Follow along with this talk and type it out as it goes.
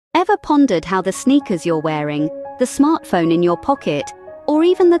ever pondered how the sneakers you're wearing, the smartphone in your pocket, or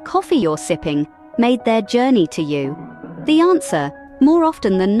even the coffee you're sipping made their journey to you? The answer, more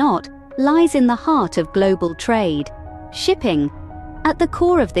often than not, lies in the heart of global trade: shipping. At the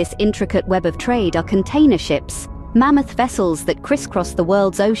core of this intricate web of trade are container ships, mammoth vessels that crisscross the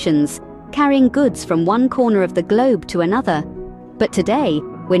world's oceans, carrying goods from one corner of the globe to another. But today,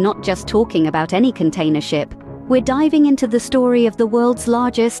 we're not just talking about any container ship. We're diving into the story of the world's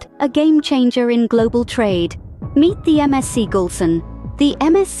largest, a game changer in global trade. Meet the MSC Gulson. The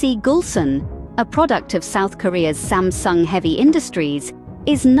MSC Gulson, a product of South Korea's Samsung Heavy Industries,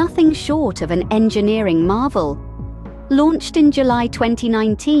 is nothing short of an engineering marvel. Launched in July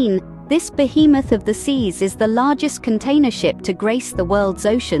 2019, this behemoth of the seas is the largest container ship to grace the world's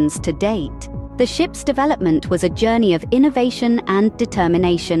oceans to date. The ship's development was a journey of innovation and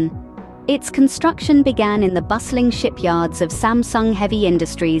determination. Its construction began in the bustling shipyards of Samsung Heavy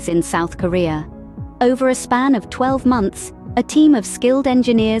Industries in South Korea. Over a span of 12 months, a team of skilled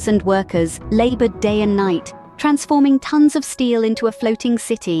engineers and workers labored day and night, transforming tons of steel into a floating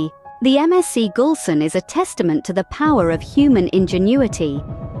city. The MSC Gulson is a testament to the power of human ingenuity.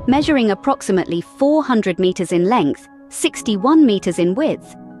 Measuring approximately 400 meters in length, 61 meters in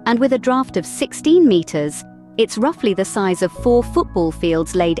width, and with a draft of 16 meters, it's roughly the size of 4 football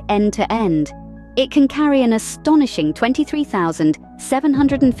fields laid end to end. It can carry an astonishing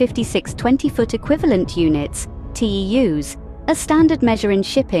 23,756 20-foot equivalent units, TEUs, a standard measure in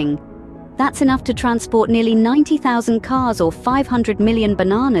shipping. That's enough to transport nearly 90,000 cars or 500 million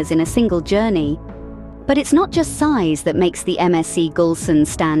bananas in a single journey. But it's not just size that makes the MSC Gulson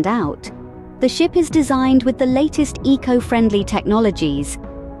stand out. The ship is designed with the latest eco-friendly technologies.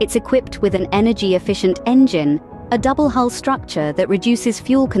 It's equipped with an energy-efficient engine, a double-hull structure that reduces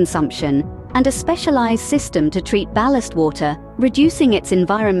fuel consumption, and a specialized system to treat ballast water, reducing its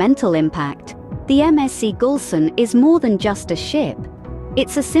environmental impact. The MSC Gulson is more than just a ship.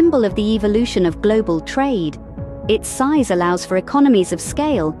 It's a symbol of the evolution of global trade. Its size allows for economies of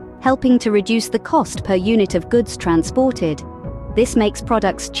scale, helping to reduce the cost per unit of goods transported. This makes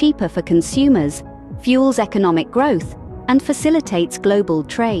products cheaper for consumers, fuels economic growth, and facilitates global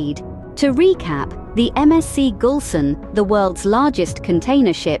trade. To recap, the MSC Gulson, the world's largest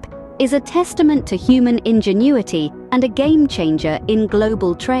container ship, is a testament to human ingenuity and a game changer in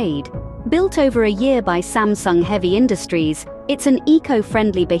global trade. Built over a year by Samsung Heavy Industries, it's an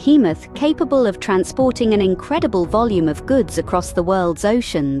eco-friendly behemoth capable of transporting an incredible volume of goods across the world's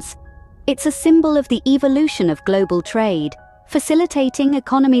oceans. It's a symbol of the evolution of global trade, facilitating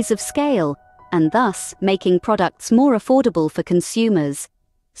economies of scale, and thus making products more affordable for consumers.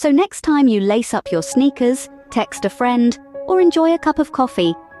 So next time you lace up your sneakers, text a friend, or enjoy a cup of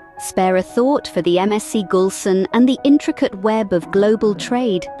coffee, spare a thought for the MSC Gulson and the intricate web of global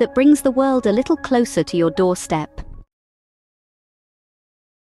trade that brings the world a little closer to your doorstep.